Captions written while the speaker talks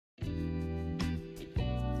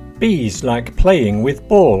bees like playing with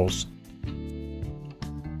balls?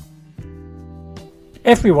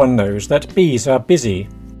 Everyone knows that bees are busy.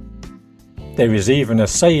 There is even a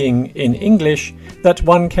saying in English that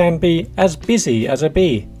one can be as busy as a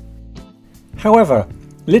bee. However,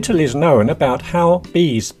 little is known about how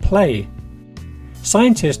bees play.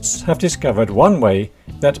 Scientists have discovered one way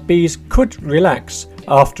that bees could relax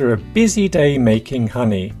after a busy day making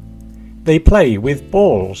honey. They play with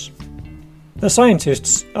balls. The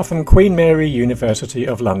scientists are from Queen Mary University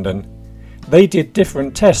of London. They did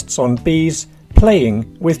different tests on bees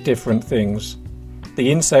playing with different things.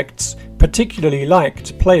 The insects particularly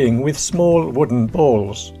liked playing with small wooden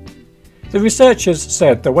balls. The researchers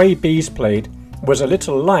said the way bees played was a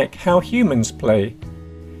little like how humans play.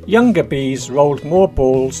 Younger bees rolled more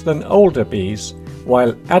balls than older bees,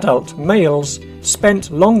 while adult males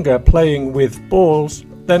spent longer playing with balls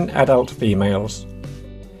than adult females.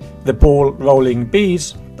 The ball-rolling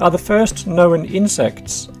bees are the first known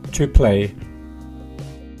insects to play.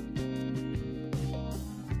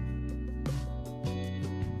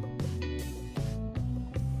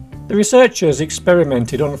 The researchers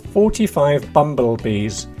experimented on 45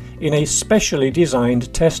 bumblebees in a specially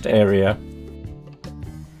designed test area.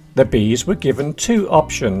 The bees were given two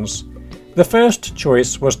options. The first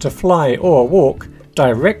choice was to fly or walk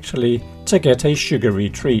directly to get a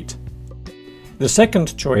sugary treat. The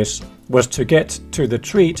second choice was to get to the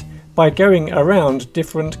treat by going around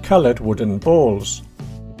different coloured wooden balls.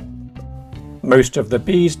 Most of the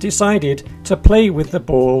bees decided to play with the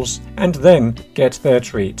balls and then get their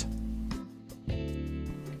treat.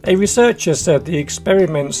 A researcher said the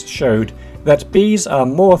experiments showed that bees are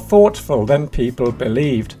more thoughtful than people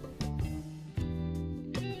believed.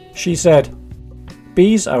 She said,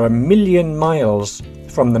 "Bees are a million miles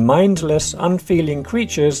from the mindless, unfeeling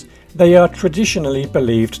creatures they are traditionally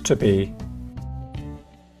believed to be."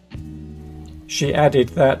 She added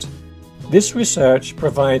that this research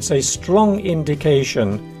provides a strong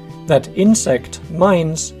indication that insect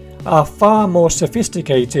minds are far more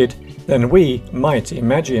sophisticated than we might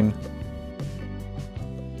imagine.